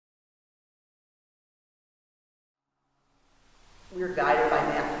we are guided by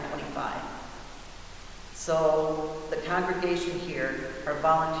Matthew 25. So the congregation here, our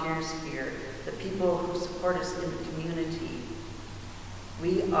volunteers here, the people who support us in the community,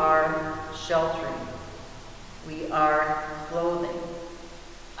 we are sheltering, we are clothing,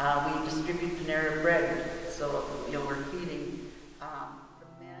 we distribute Panera bread, so we're feeding the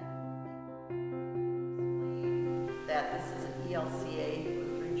men. That this is an ELCA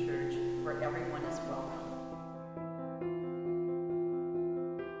Lutheran church where everyone is welcome.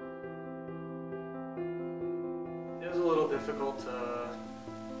 It was a little difficult to,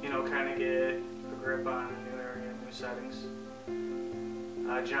 kind of get a grip on a new area, new settings.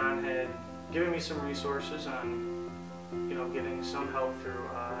 John had given me some resources on, getting some help through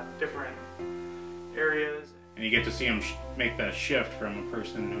different areas. And you get to see them make that shift from a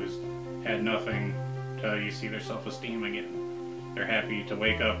person who's had nothing to you see their self-esteem again. They're happy to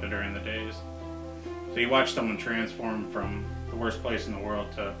wake up during the days. So you watch someone transform from the worst place in the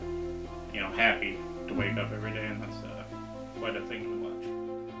world to, happy to wake up every day, and that's quite a thing to watch.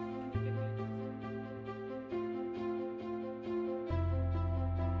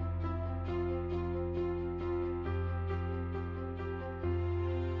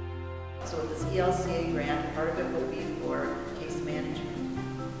 So with this ELCA grant, part of it will be for case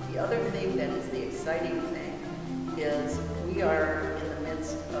management. The other thing that is the exciting thing is we are in the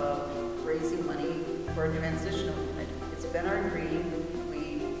midst of raising money for a transitional unit. It's been our dream.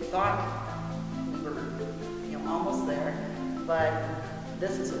 We thought we were almost there, but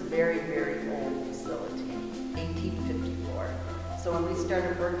this is a very, very old facility, 1854. So when we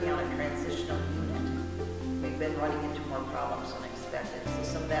started working on a transitional unit, we've been running into more problems than expected. So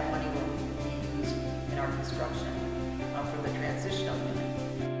some of that money will be used in our construction for the transitional unit.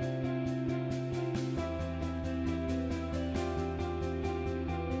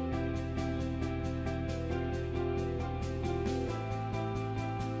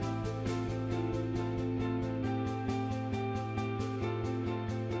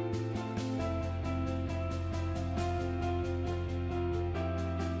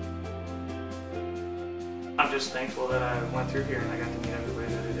 I'm just thankful that I went through here and I got to meet everybody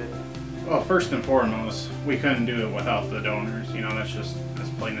that I did. Well, first and foremost, we couldn't do it without the donors. That's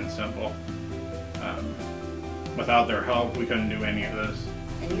plain and simple. Without their help, we couldn't do any of this.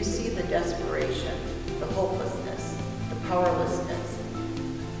 And you see the desperation, the hopelessness, the powerlessness.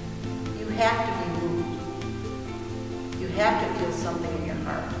 You have to be moved. You have to feel something in your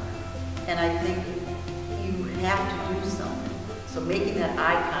heart. And I think you have to do something. So making that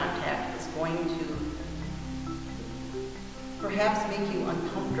eye contact is going to perhaps make you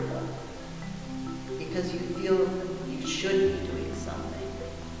uncomfortable because you feel you should be doing something.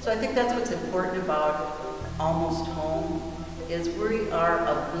 So I think that's what's important about Almost Home, is we are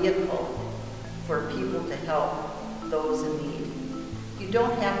a vehicle for people to help those in need. You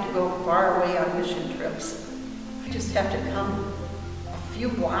don't have to go far away on mission trips. You just have to come a few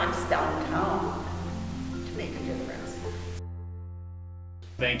blocks downtown to make a difference.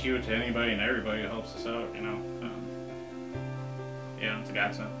 Thank you to anybody and everybody who helps us out, it's a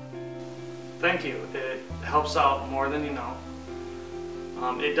godsend. Thank you. It helps out more than you know.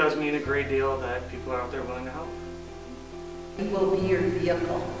 It does mean a great deal that people are out there willing to help. We will be your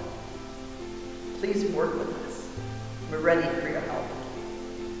vehicle. Please work with us. We're ready for